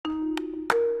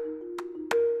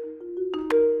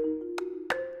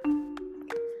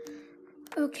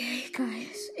Okay,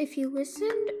 guys, if you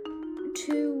listened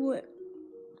to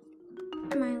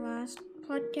my last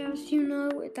podcast, you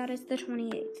know that it's the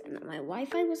 28th, and that my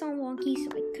Wi-Fi was on wonky, so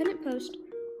I couldn't post.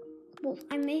 Well,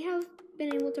 I may have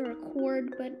been able to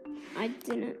record, but I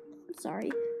didn't. Sorry.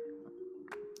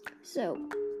 So,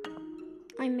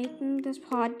 I'm making this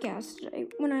podcast today.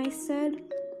 When I said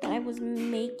that I was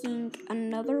making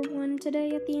another one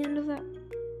today at the end of that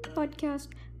podcast,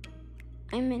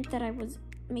 I meant that I was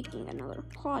making another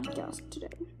podcast today.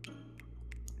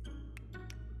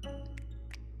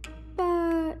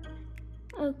 But,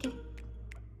 okay.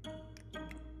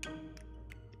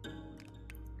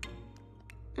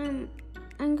 I'm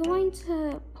going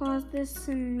to pause this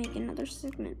and make another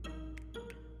segment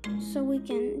so we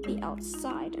can be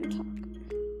outside and talk.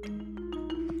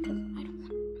 Because I don't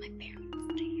want my parents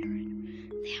to hear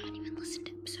it. They haven't even listened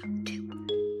to episode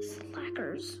 2.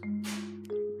 Slackers.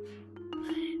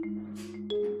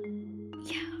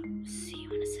 See you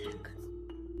in a sec.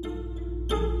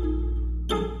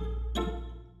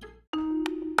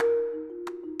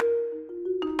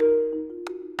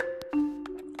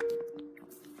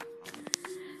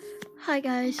 Hi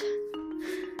guys.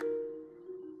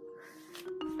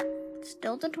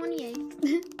 Still the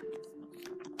 28th.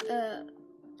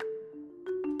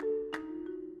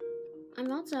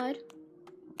 I'm outside.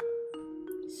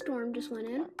 Storm just went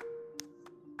in.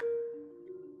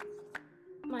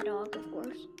 My dog, of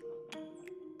course.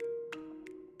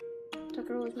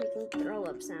 Tucker was making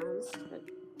throw-up sounds, but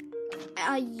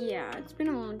yeah, it's been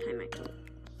a long time actually.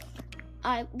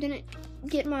 I didn't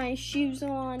get my shoes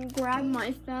on, grab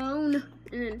my phone,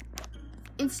 and then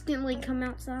instantly come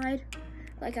outside.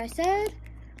 Like I said,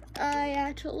 I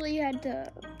actually had to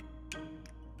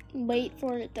wait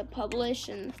for it to publish,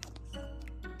 and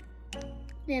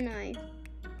then I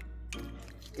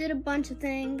did a bunch of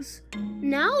things.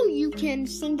 Now you can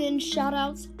send in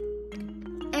shout-outs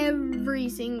every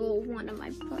single one of my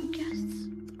podcasts.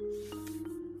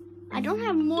 I don't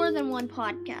have more than one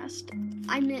podcast.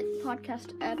 I meant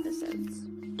podcast episodes.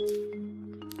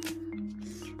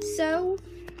 So,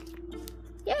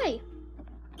 yay.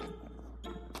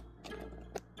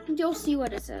 You'll see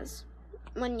what it says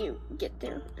when you get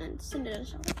there and send it a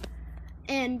shout.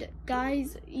 And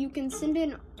guys, you can send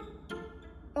in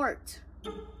art.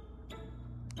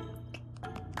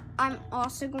 I'm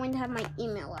also going to have my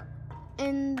email up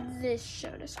in this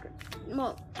show description.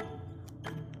 Well,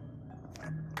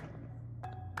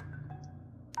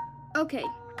 okay,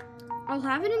 I'll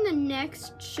have it in the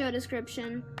next show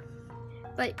description,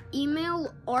 but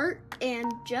email art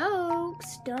and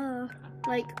jokes,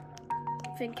 like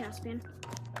Finn Caspian,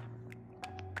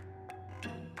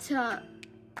 to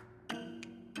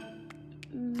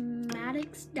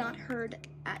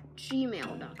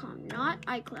maddox.herd@gmail.com, not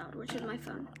iCloud, which is my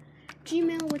phone.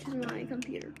 Gmail, which is my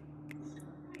computer.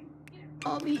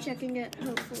 I'll be checking it,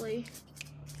 hopefully.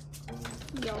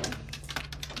 Y'all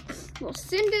will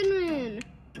send it in.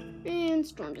 And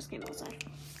Storm just came outside.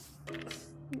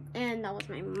 And that was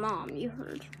my mom, you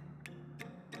heard.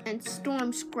 And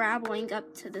Storm scrabbling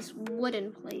up to this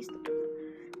wooden bench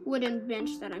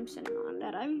that I'm sitting on.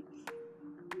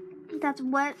 That's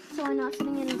wet, so I'm not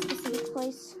sitting in a specific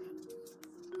place.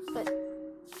 But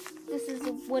this is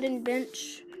a wooden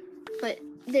bench. But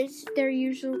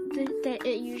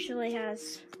it usually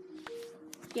has,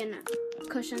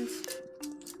 cushions.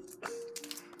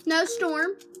 No,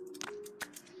 Storm.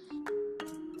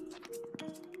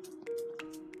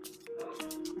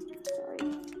 Sorry.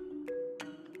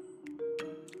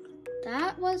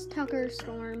 That was Tucker,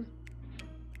 Storm.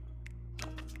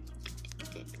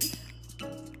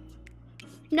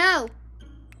 No!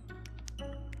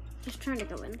 Just trying to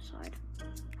go inside.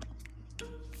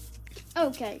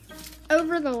 Okay.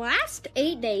 Over the last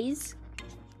 8 days,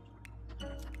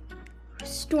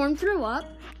 Storm threw up.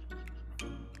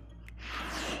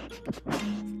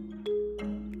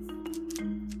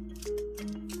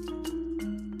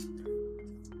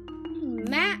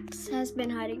 Max has been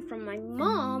hiding from my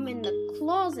mom in the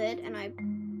closet, and I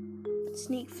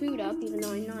sneak food up, even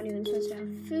though I'm not even supposed to have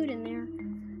food in there.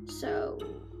 So,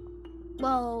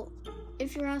 well,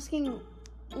 if you're asking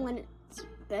when it's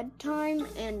bedtime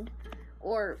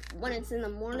or when it's in the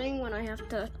morning when I have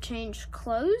to change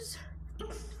clothes,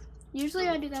 usually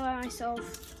I do that by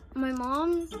myself. My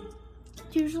mom,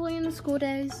 usually in the school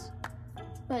days,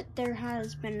 but there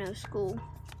has been no school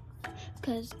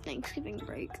because Thanksgiving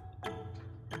break.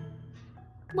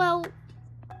 Well,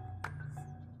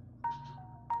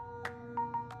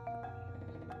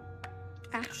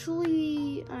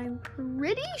 actually, I'm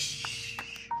pretty sure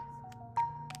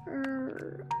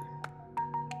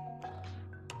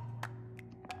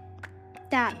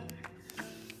that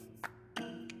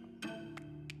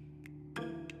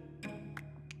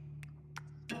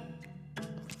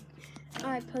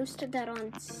posted that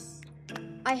on,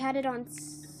 I had it on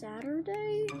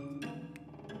Saturday,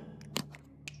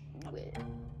 which,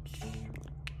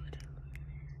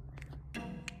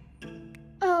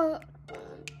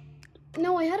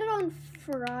 no, I had it on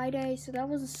Friday, so that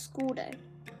was a school day.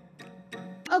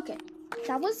 Okay,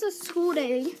 that was the school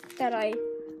day that I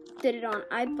did it on.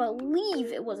 I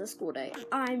believe it was a school day.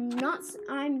 I'm not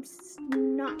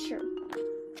sure.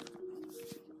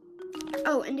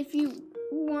 Oh, and if you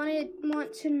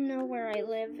want to know where I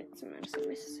live, it's in Madison,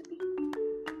 Mississippi.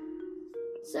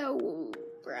 So,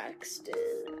 Braxton.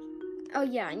 Oh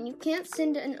yeah, and you can't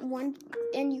send in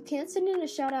a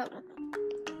shout out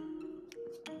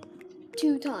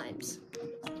 2 times.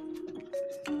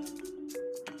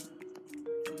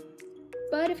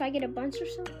 But if I get a bunch or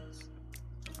so,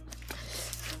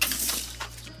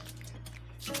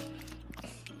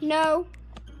 no.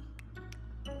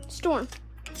 Storm.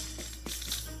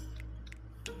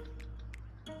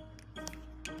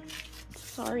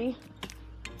 Sorry.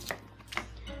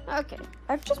 Okay,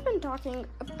 I've just been talking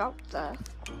about the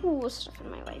cool stuff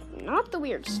in my life, not the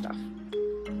weird stuff.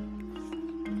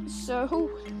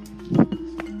 So,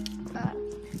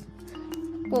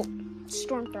 well,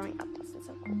 storm throwing up isn't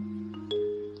so cool.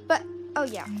 But, oh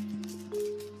yeah,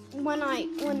 when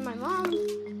my mom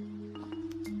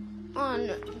on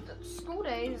the school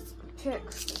days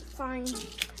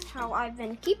finds how I've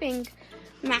been keeping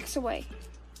Max away,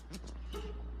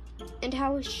 and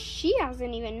how she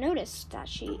hasn't even noticed that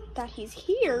he's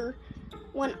here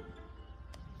when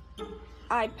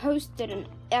I posted an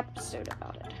episode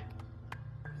about it.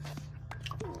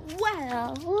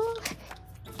 Well,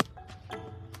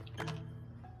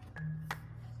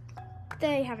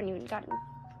 they haven't even gotten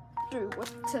through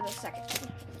to the second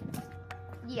one.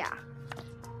 Yeah.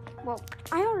 Well,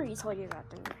 I already told you that,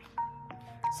 didn't I?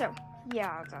 So,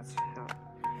 yeah, that's how.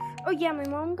 Oh yeah, my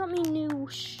mom got me new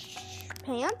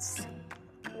pants.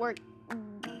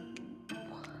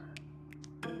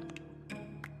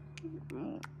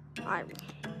 I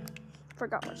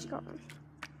forgot what she got me.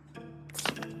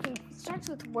 It starts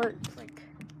with work, like.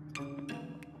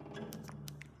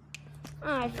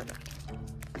 I forgot.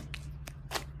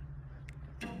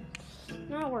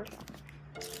 Not work.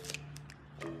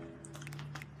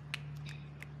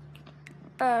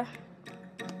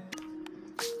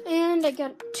 And I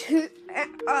got 2.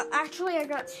 Actually, I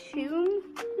got 2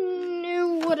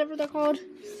 new, whatever they're called,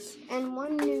 and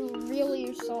 1 new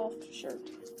really soft shirt.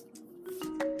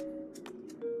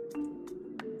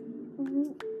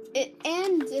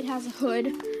 It has a hood,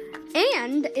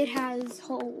 and it has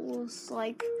holes,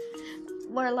 like,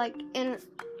 where, like,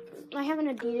 I have an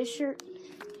Adidas shirt.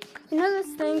 You know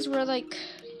those things where, like,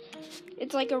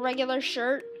 it's like a regular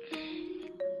shirt,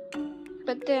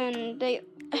 but then they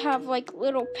have, like,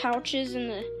 little pouches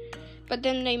but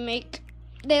then they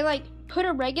like, put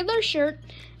a regular shirt,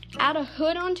 add a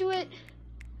hood onto it.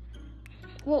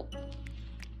 Well,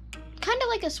 kind of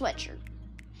like a sweatshirt.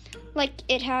 Like,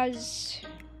 it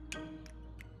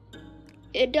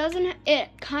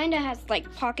kind of has,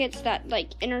 like, pockets that,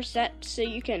 like, intersect so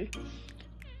you can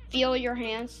feel your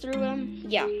hands through them.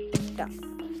 Yeah, that.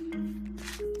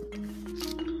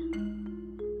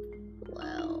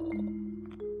 Well,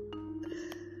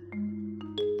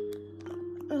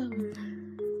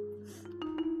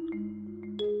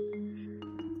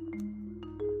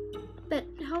 but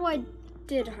how I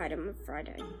did hide him on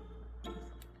Friday.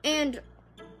 And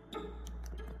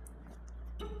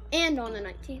on the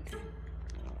 19th.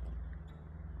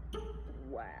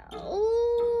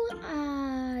 Well,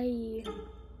 I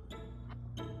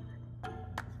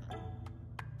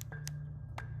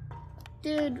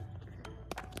did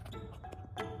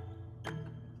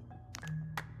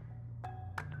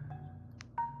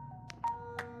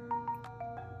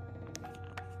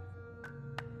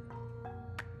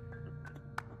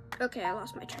okay, I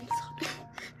lost my train of thought.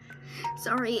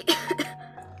 Sorry.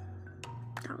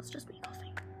 That was just me coughing.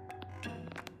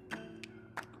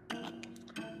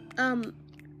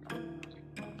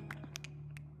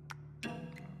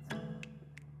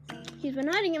 He's been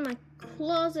hiding in my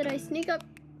closet. I sneak up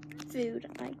food.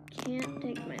 I can't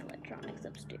take my electronics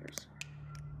upstairs.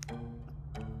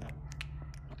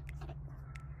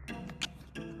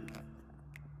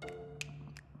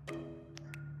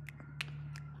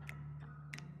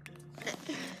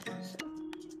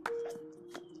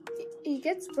 He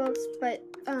gets books, but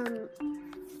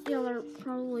y'all are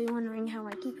probably wondering how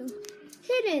I keep him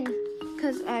hidden,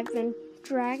 because I've been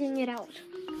dragging it out.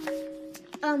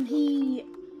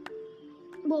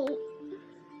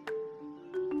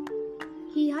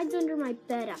 He hides under my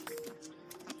bed after.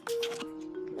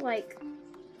 Like,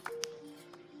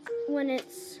 when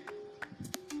it's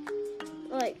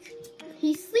like,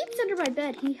 he sleeps under my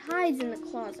bed. He hides in the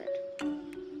closet.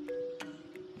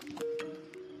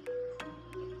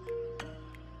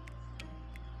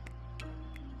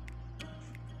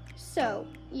 So,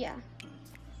 yeah.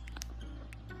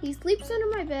 He sleeps under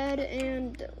my bed,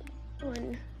 and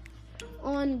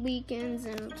on weekends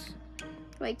and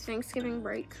like Thanksgiving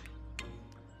break,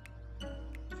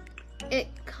 it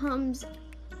comes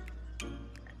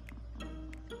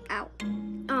out.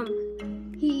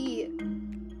 He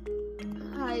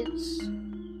hides,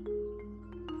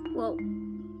 well,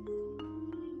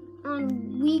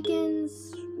 on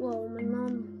weekends. Well, my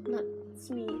mom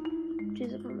lets me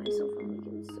choose it for myself on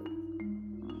weekends, so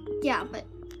yeah, but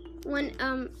when,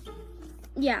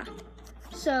 yeah,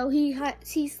 so he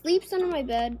sleeps under my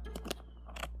bed,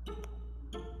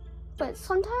 but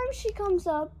sometimes she comes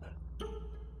up,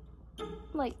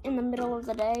 like, in the middle of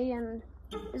the day and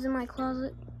is in my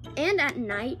closet, and at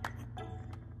night.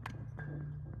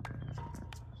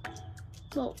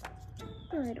 Well,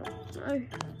 I don't know,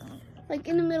 like,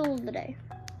 in the middle of the day.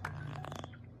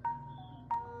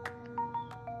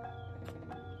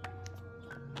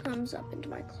 Comes up into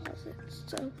my closet,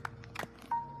 so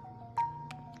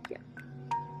yeah.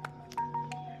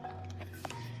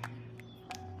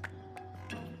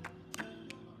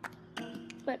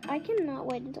 But I cannot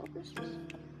wait until Christmas.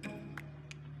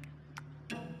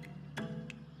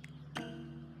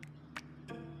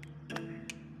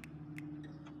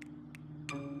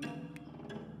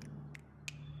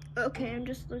 Okay, I'm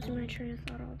just losing my train of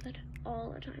thought all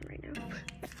the time right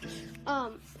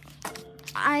now.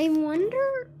 I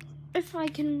wonder if I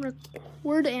can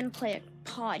record and play a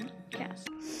podcast.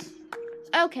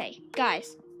 Okay,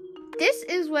 guys, this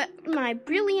is what my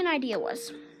brilliant idea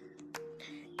was.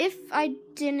 If I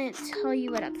didn't tell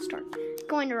you it at the start, I'm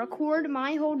going to record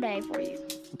my whole day for you.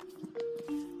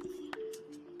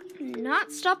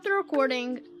 Not stop the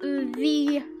recording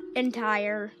the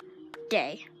entire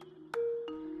day.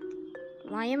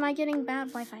 Why am I getting bad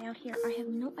Wi-Fi out here? I have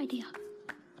no idea.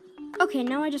 Okay,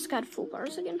 now I just got full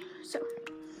bars again, so,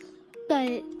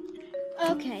 but,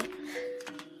 okay.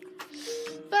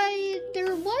 But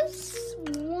there was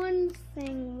one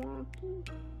thing wonky.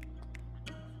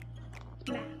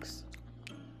 Max.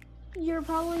 You're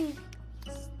probably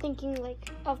thinking,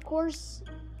 like, of course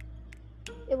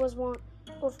it was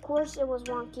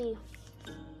wonky.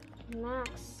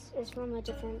 Max is from a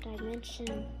different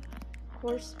dimension. Of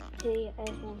course he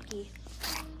is wonky.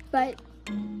 But,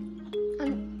 I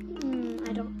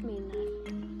don't mean that.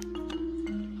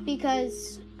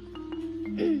 Because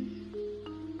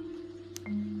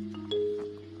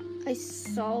I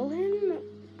saw him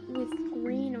with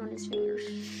green on his fingers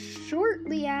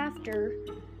shortly after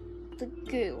the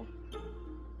goo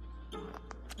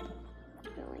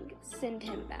filling send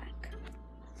him back.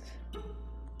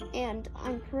 And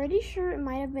I'm pretty sure it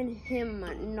might have been him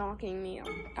knocking me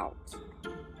out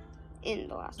in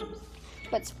the last episode.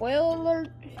 But spoiler alert,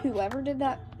 whoever did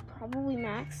that, probably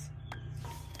Max.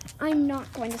 I'm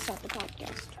not going to stop the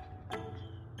podcast.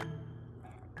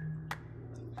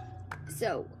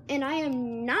 So, and I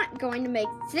am not going to make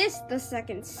this the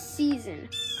second season.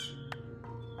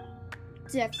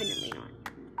 Definitely not.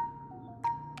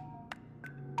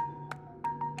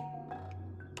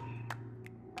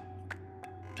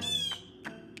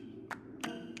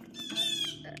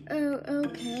 Oh,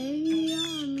 okay. Yeah,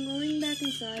 I'm going back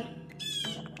inside.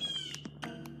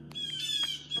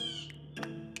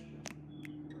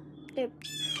 They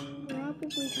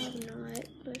probably have not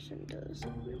listened to this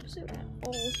episode at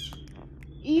all.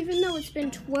 Even though it's been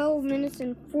 12 minutes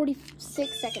and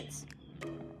 46 seconds.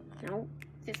 No,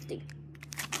 50.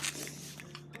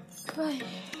 But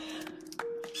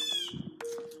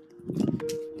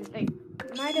they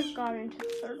might have gotten to the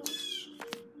third one.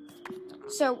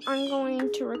 So I'm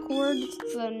going to record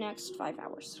the next 5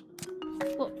 hours.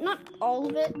 Well, not all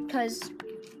of it, because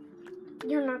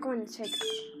you're not going to take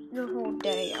your whole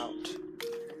day out.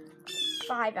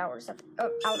 5 hours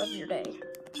out of your day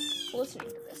listening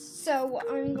to this. So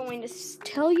I'm going to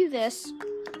tell you this.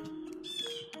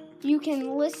 You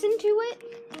can listen to it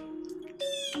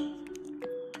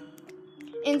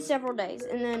in several days,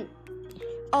 and then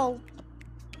I'll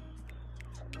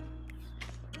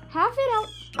have it out.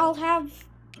 I'll have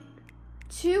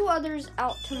 2 others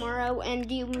out tomorrow, and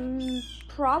you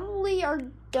probably are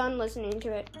done listening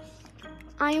to it.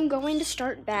 I am going to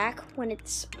start back when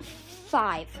it's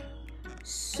 5.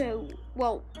 So,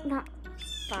 well, not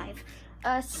 5.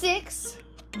 6.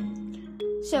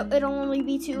 So it'll only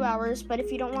be 2 hours, but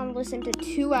if you don't want to listen to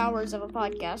 2 hours of a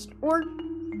podcast, or,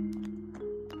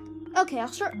 okay, I'll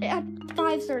start at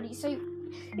 5:30, so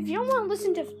if you don't want to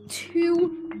listen to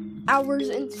 2 hours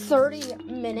and 30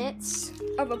 minutes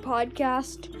of a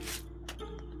podcast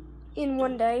in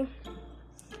one day,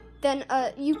 then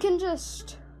you can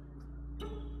just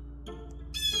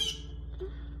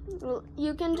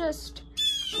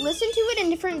listen to it in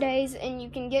different days, and you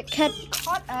can get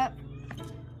caught up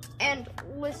and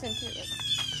listen to it.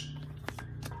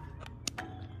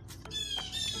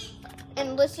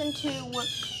 And listen to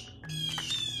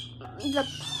the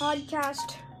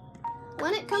podcast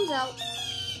when it comes out.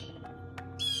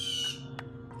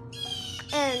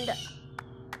 And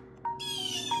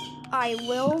I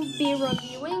will be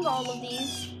reviewing all of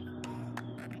these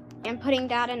and putting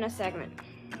that in a segment.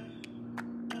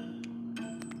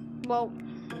 Well,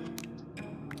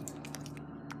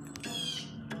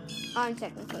 I'm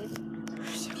technically,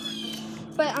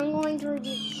 but I'm going to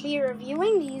be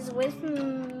reviewing these with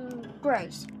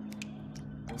Grace.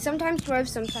 Sometimes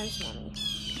Rose, sometimes Mommy.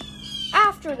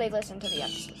 After they listen to the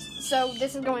episodes. So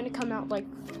this is going to come out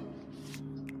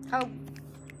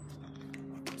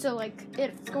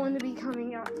it's going to be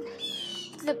coming out.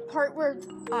 The part where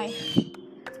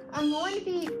I'm going to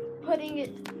be putting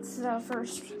it the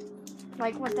first,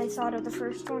 what they thought of the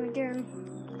first one again,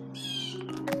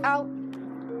 out.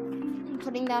 I'm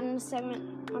putting that in a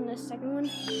segment on this second one.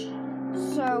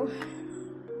 So,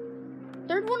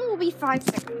 third one will be 5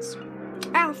 seconds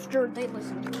after they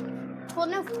listen to it. Well,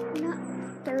 no, not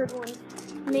third one.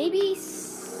 Maybe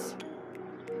 6th,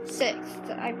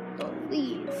 I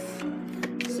believe.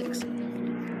 6th.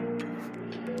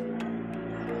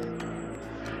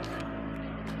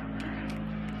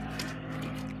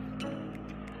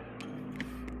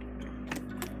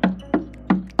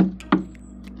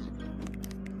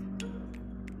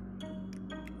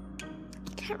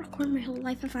 Can't record my whole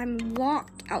life if I'm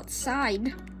locked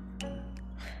outside.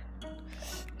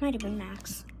 Might have been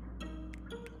Max.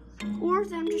 Or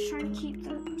them just trying to keep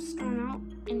the stone out,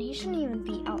 and he shouldn't even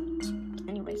be out.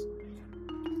 Anyways.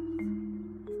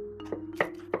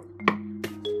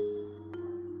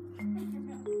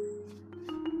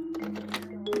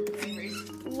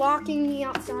 Locking me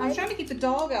outside. I'm trying to keep the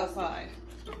dog outside.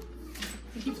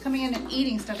 He keeps coming in and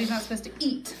eating stuff he's not supposed to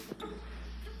eat.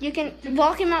 You can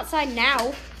lock him outside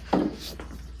now.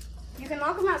 You can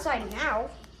lock him outside now.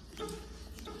 I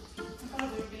thought we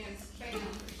were being spammed.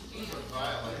 This is a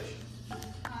violation.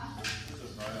 This is a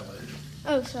violation.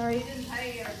 Oh, sorry. He didn't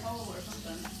pay our toll or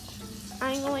something.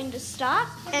 I'm going to stop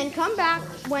and come back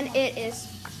when it is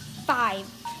 5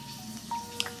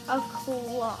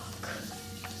 o'clock.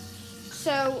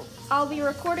 So I'll be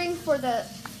recording for the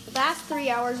last 3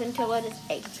 hours until it is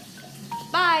 8.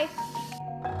 Bye.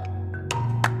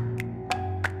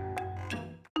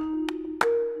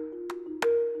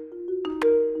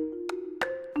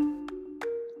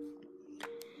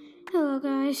 Hello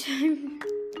guys, I'm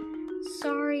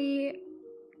sorry,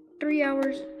 3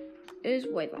 hours is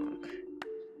way long.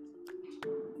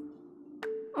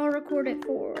 I'll record it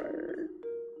for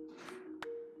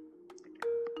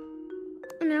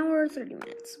an hour 30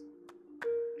 minutes.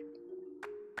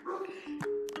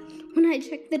 When I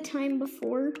checked the time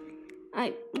before,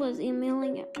 I was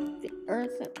emailing at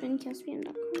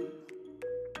earth@bencaspian.com.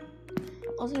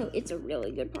 Also, it's a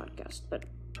really good podcast, but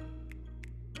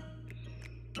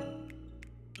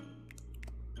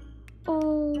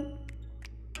I'll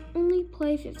only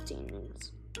play 15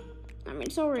 minutes. I mean,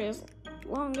 it's already as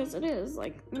long as it is,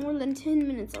 more than 10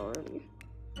 minutes already.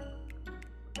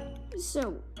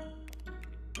 So,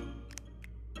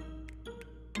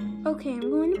 okay, I'm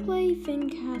going to play Finn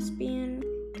Caspian.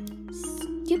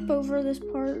 Skip over this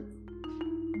part.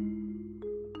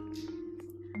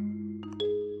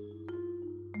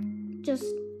 Just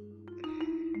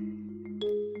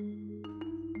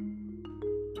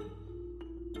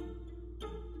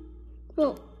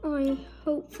well, I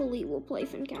hopefully will play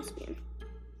Finn Caspian.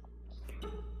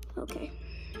 Okay.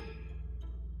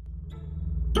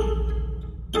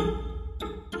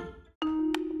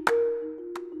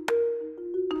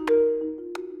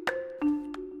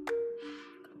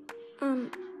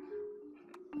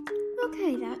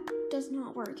 Okay, that does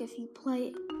not work. If you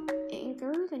play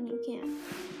Anchor, then you can't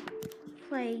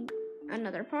play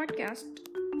another podcast.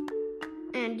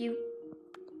 And you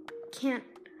can't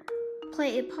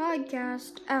play a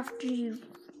podcast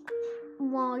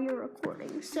while you're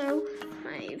recording. So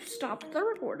I've stopped the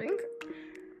recording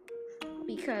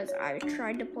because I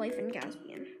tried to play Finn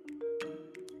Caspian.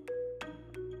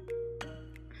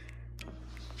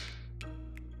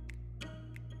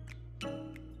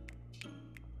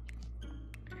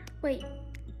 Wait,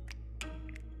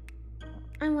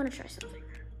 I want to try something.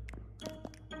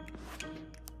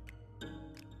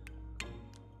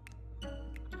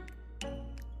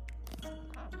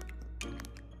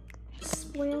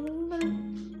 spoiler alert.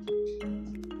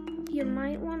 You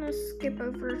might want to skip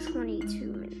over 22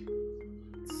 minutes.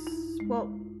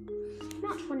 Well,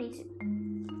 not 22.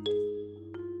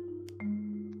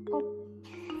 I'll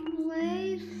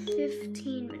play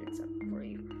 15 minutes up for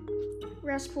you.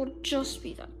 Rest will just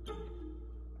be done.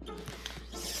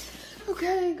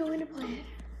 Okay, going to play it.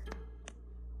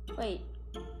 Wait.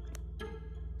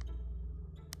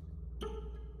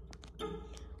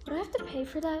 Would I have to pay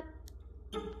for that?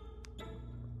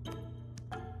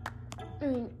 I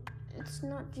mean, it's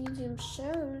not YouTube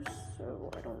shows,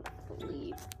 so I don't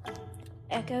believe.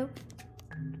 Echo.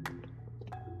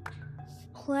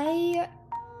 Play.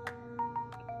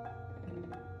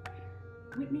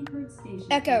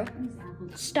 Echo.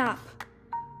 Stop.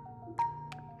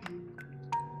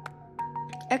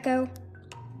 Echo.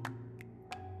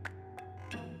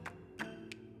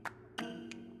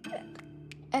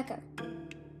 Echo.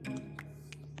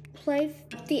 Play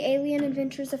The Alien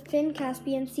Adventures of Finn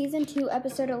Caspian, Season 2,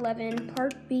 Episode 11,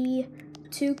 Part B,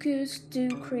 Tuku's Do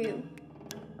Crew.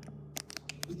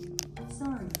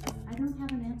 Sorry, I don't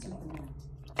have an answer for that.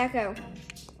 Echo.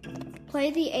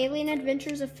 Play The Alien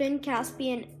Adventures of Finn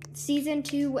Caspian, Season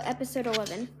 2, Episode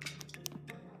 11.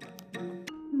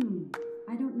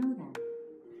 I don't know that.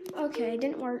 Okay,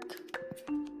 didn't work.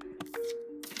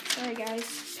 Sorry,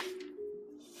 guys.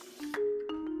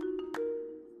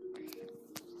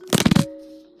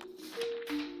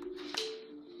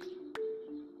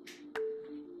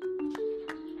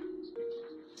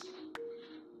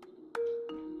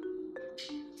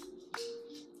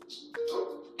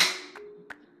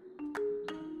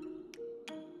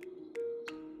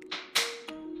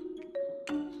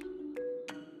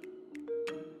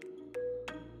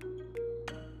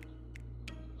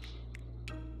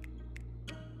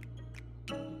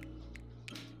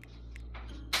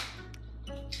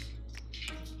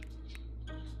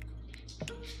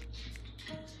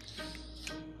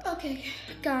 Okay,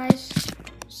 guys,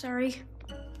 sorry.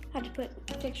 Had to put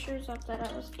pictures up that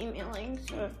I was emailing,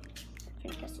 so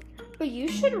Finn Caspian. But you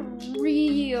should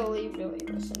really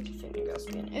listen to Finn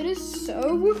Caspian. It is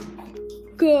so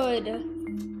good.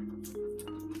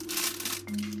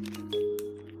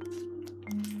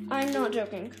 I'm not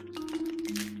joking.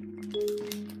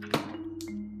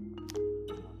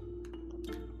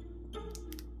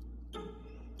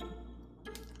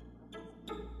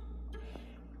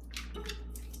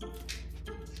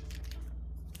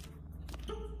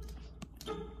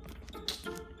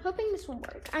 Hoping this will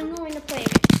work. I'm going to play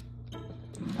it.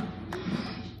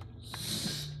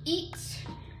 Eat.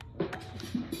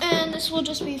 And this will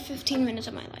just be 15 minutes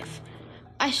of my life.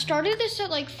 I started this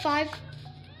at like 5.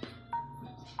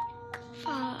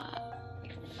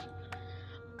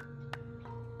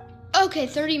 Okay,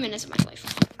 30 minutes of my life.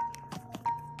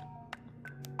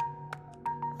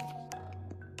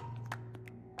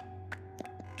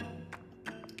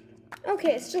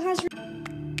 Okay, it still has.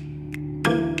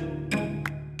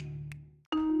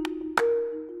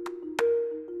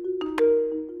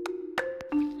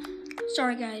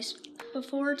 Sorry guys,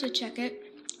 before to check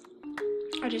it,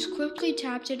 I just quickly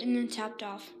tapped it and then tapped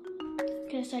off.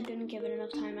 Guess I didn't give it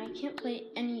enough time. I can't play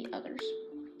any others.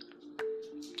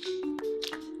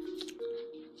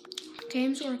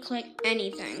 Games or click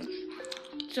anything.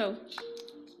 So,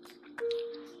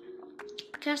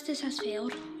 guess this has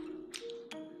failed.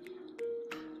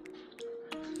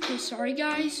 Okay, sorry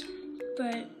guys,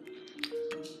 but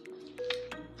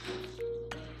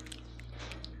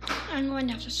I'm going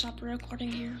to have to stop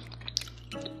recording here.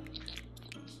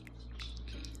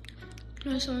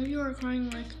 No, some of you are crying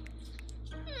like,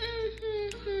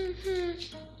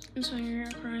 and some of you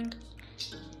are crying,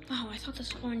 wow, I thought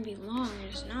this was going to be long, and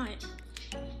it's not.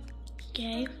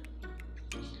 Okay,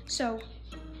 so,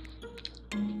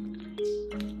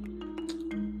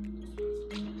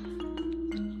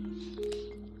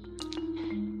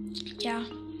 yeah,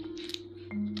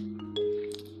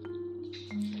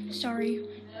 sorry,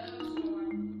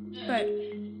 but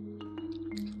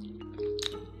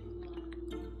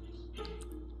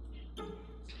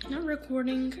not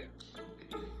recording,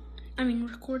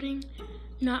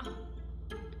 not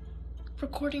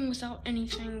recording without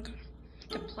anything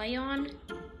to play on.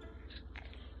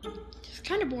 It's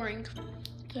kind of boring,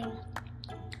 so.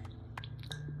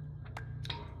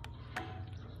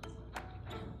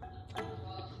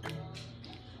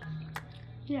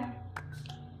 Yeah.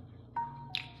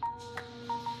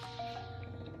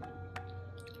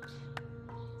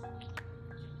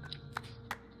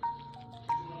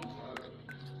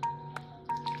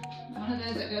 One of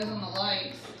those that goes on the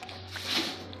lights.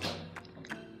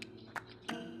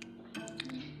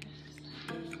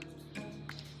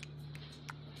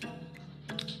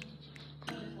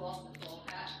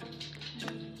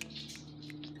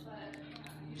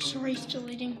 Sorry, still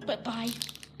eating, but bye.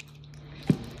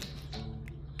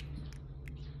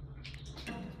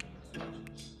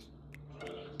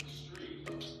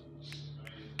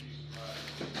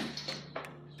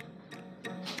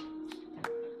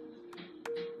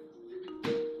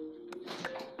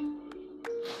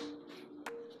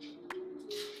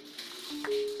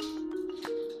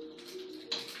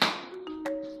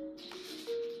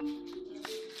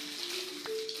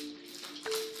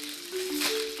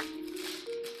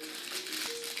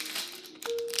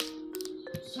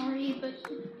 Sorry, but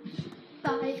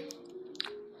bye.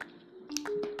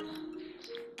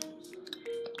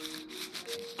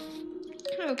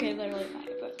 Okay, literally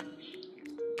bye, but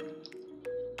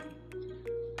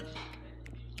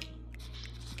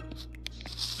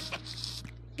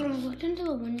when I looked into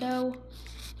the window,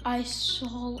 I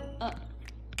saw a